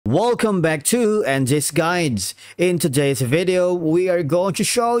Welcome back to NJ's Guides. In today's video, we are going to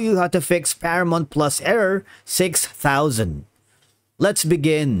show you how to fix Paramount Plus error 6000. Let's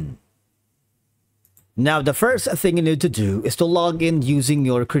begin. Now, the first thing you need to do is to log in using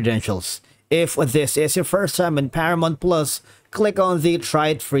your credentials. If this is your first time in Paramount Plus, click on the Try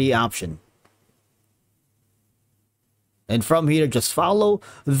It Free option. And from here, just follow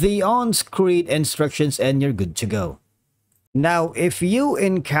the on-screen instructions and you're good to go. Now, if you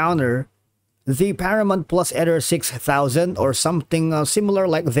encounter the Paramount Plus error 6000 or something similar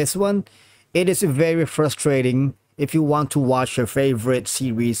like this one, it is very frustrating if you want to watch your favorite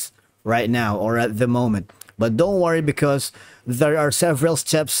series right now or at the moment. But don't worry, because there are several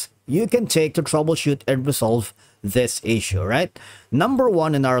steps you can take to troubleshoot and resolve this issue, right? Number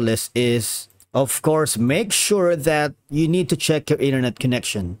one in our list is, of course, make sure that you need to check your internet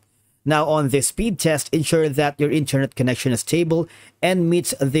connection. Now, on this speed test, ensure that your internet connection is stable and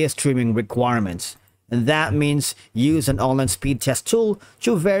meets the streaming requirements. And that means use an online speed test tool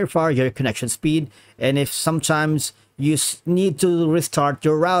to verify your connection speed. And if sometimes you need to restart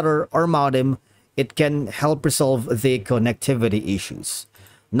your router or modem, it can help resolve the connectivity issues.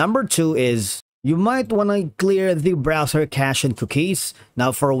 Number two is you might want to clear the browser cache and cookies.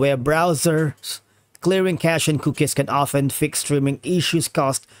 Now, for web browsers, clearing cache and cookies can often fix streaming issues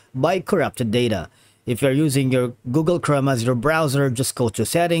caused by corrupted data. If you're using your Google Chrome as your browser, just go to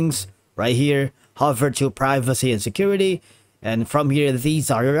Settings, right here, hover to Privacy and Security, and from here,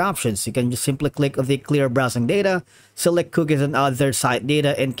 these are your options. You can just simply click on the Clear Browsing Data, select Cookies and Other Site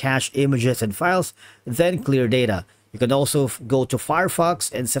Data, and Cache Images and Files, then Clear Data. You can also go to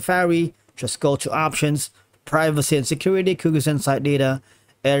Firefox and Safari, just go to Options, Privacy and Security, Cookies and Site Data,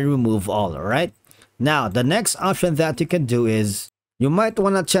 and remove all, alright? Now, the next option that you can do is you might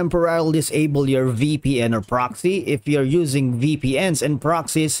want to temporarily disable your VPN or proxy. If you're using VPNs and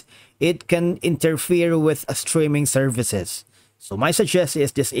proxies, it can interfere with streaming services. So my suggestion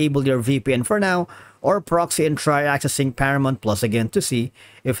is disable your VPN for now or proxy and try accessing Paramount Plus again to see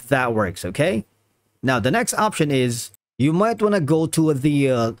if that works, okay? Now, the next option is you might want to go to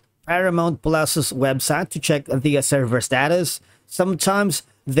the Paramount Plus's website to check the server status. Sometimes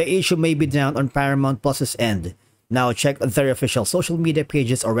the issue may be down on Paramount Plus's end. Now, check their official social media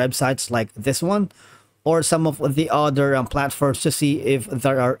pages or websites like this one or some of the other platforms to see if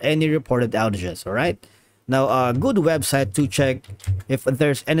there are any reported outages, alright? Now, a good website to check if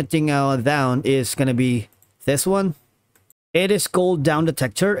there's anything down is going to be this one. It is called Down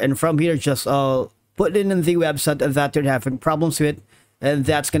Detector, and from here, just put in the website that you're having problems with, and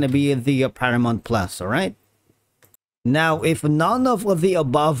that's going to be the Paramount Plus, alright? Now, if none of the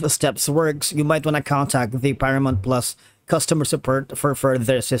above steps works, you might want to contact the Paramount Plus customer support for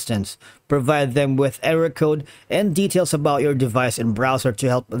further assistance. Provide them with error code and details about your device and browser to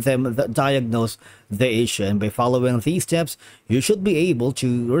help them diagnose the issue. And by following these steps, you should be able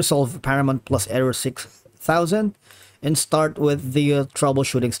to resolve Paramount Plus error 6000 and start with the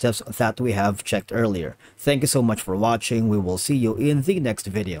troubleshooting steps that we have checked earlier. Thank you so much for watching. We will see you in the next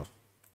video.